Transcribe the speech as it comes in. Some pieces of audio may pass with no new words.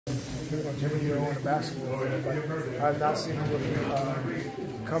pretty much every year on the basketball field. But I've not seen him really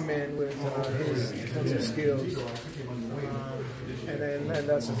come in with his defensive skills. And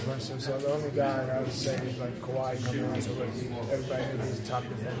that's impressive. So the only guy I would say is like Kawhi coming out as a rookie. Everybody knows he's a top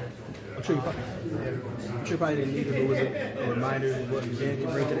defender. I'm sure you probably didn't need it, but was it a reminder of what Ben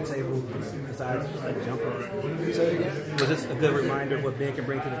can bring to the table besides a jumper? Say it again? Was this a good reminder of what Ben can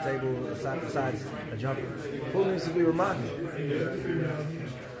bring to the table besides a jumper? Who needs to be reminded?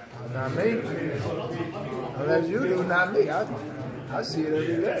 Not me. Unless you do, not me. I see it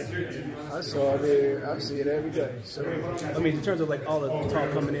every day. I see it every day. So I mean, in terms of like all the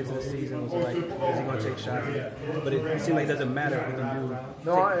talk coming into the season was like, is he going to take shots? But it seemed like it doesn't matter with the new.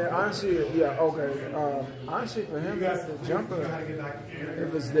 No, honestly, yeah, okay. Honestly, for him, the jumper,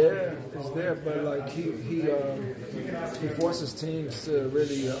 if it's there, it's there. But like he forces teams to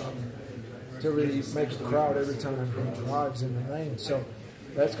really make a crowd every time he drives in the lane. So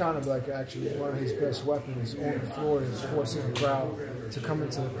that's kind of like actually one of his best weapons on the floor is forcing the crowd to come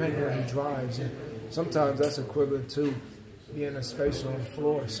into the paint where he drives. And sometimes that's equivalent to being a spacer on the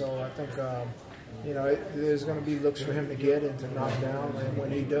floor. So I think, there's going to be looks for him to get and to knock down. And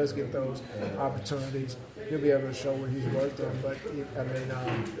when he does get those opportunities, he'll be able to show what he's worked on. But, I mean,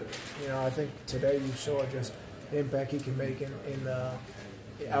 I think today you saw just the impact he can make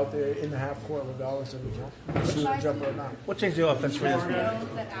out there in the half court, regardless of the jump or not. What changed your offense for this?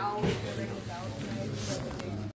 That Al was out.